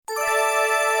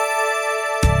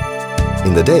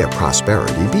In the day of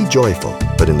prosperity, be joyful,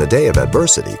 but in the day of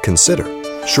adversity, consider,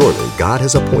 surely God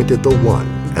has appointed the one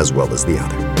as well as the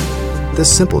other.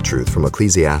 This simple truth from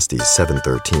Ecclesiastes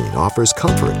 7:13 offers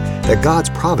comfort that God's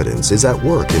providence is at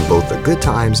work in both the good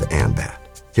times and bad.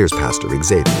 Here's Pastor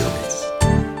Xavier Reese.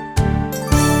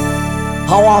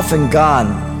 How often God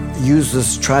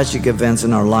uses tragic events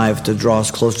in our life to draw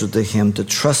us closer to Him, to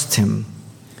trust Him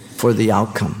for the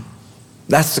outcome.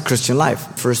 That's the Christian life,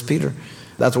 1 Peter.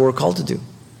 That's what we're called to do.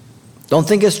 Don't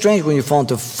think it's strange when you fall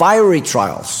into fiery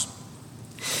trials.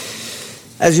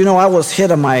 As you know, I was hit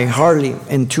on my Harley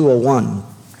in 2001,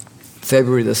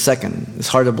 February the 2nd. It's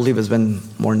hard to believe it's been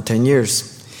more than 10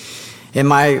 years. And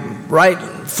my right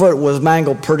foot was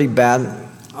mangled pretty bad,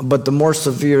 but the more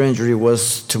severe injury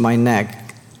was to my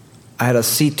neck. I had a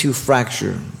C2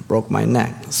 fracture, broke my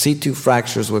neck. C2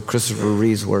 fractures with Christopher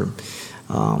Reeves where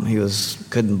he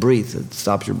couldn't breathe. It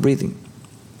stops your breathing.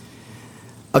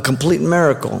 A complete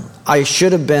miracle. I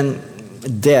should have been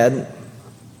dead,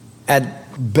 at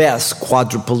best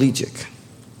quadriplegic.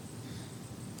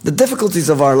 The difficulties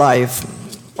of our life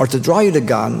are to draw you to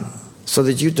God so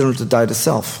that you don't have to die to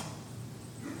self.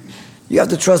 You have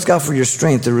to trust God for your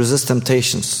strength to resist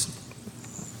temptations.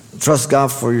 Trust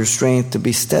God for your strength to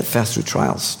be steadfast through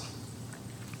trials.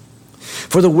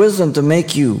 For the wisdom to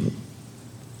make you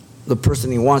the person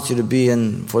He wants you to be,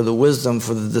 and for the wisdom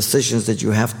for the decisions that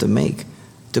you have to make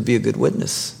to be a good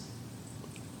witness.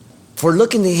 For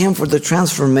looking to Him for the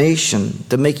transformation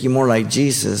to make you more like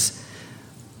Jesus,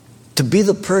 to be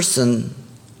the person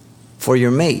for your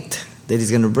mate that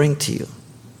He's going to bring to you.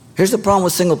 Here's the problem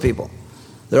with single people.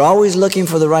 They're always looking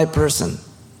for the right person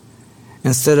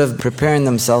instead of preparing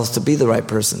themselves to be the right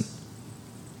person.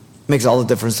 It makes all the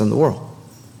difference in the world.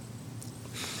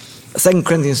 2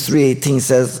 Corinthians 3:18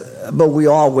 says, but we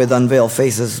all with unveiled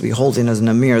faces, beholding as in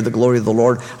a mirror the glory of the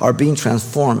Lord, are being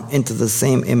transformed into the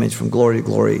same image from glory to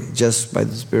glory, just by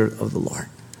the Spirit of the Lord.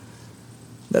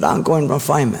 That ongoing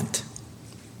refinement.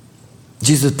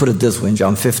 Jesus put it this way in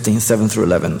John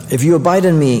 15:7-11. If you abide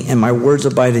in me and my words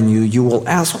abide in you, you will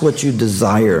ask what you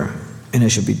desire and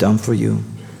it shall be done for you.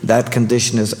 That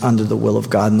condition is under the will of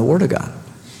God and the Word of God.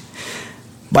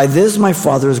 By this my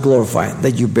Father is glorified,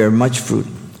 that you bear much fruit.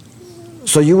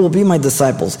 So you will be my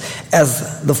disciples.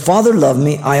 As the Father loved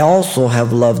me, I also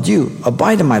have loved you.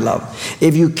 Abide in my love.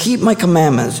 If you keep my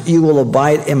commandments, you will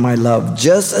abide in my love,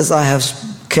 just as I have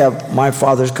kept my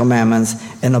Father's commandments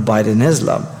and abide in His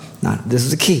love. Now, this is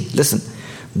the key. Listen.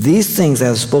 These things I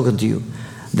have spoken to you,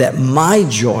 that my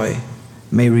joy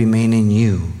may remain in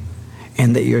you,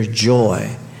 and that your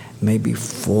joy may be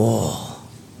full.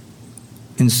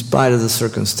 In spite of the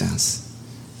circumstance,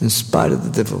 in spite of the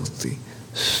difficulty,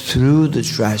 through the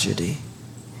tragedy,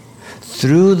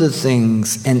 through the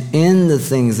things and in the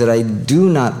things that I do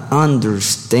not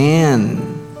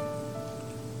understand,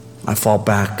 I fall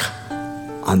back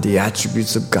on the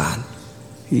attributes of God.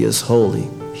 He is holy.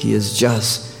 He is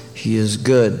just. He is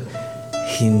good.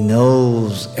 He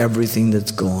knows everything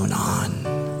that's going on.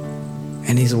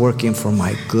 And He's working for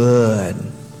my good.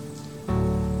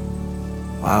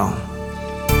 Wow.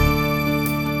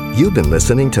 You've been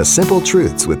listening to Simple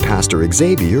Truths with Pastor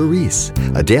Xavier Reese,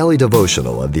 a daily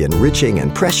devotional of the enriching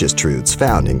and precious truths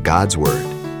found in God's Word.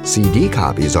 CD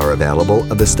copies are available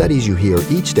of the studies you hear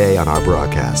each day on our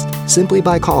broadcast simply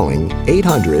by calling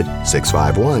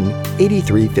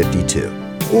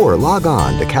 800-651-8352 or log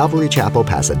on to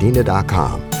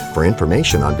CalvaryChapelPasadena.com for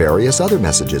information on various other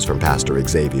messages from Pastor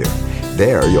Xavier.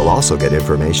 There, you'll also get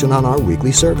information on our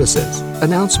weekly services,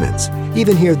 announcements,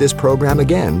 even hear this program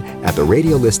again at the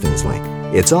radio listings link.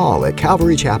 It's all at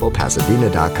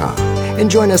CalvaryChapelPasadena.com.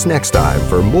 And join us next time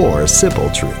for more Simple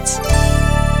Truths.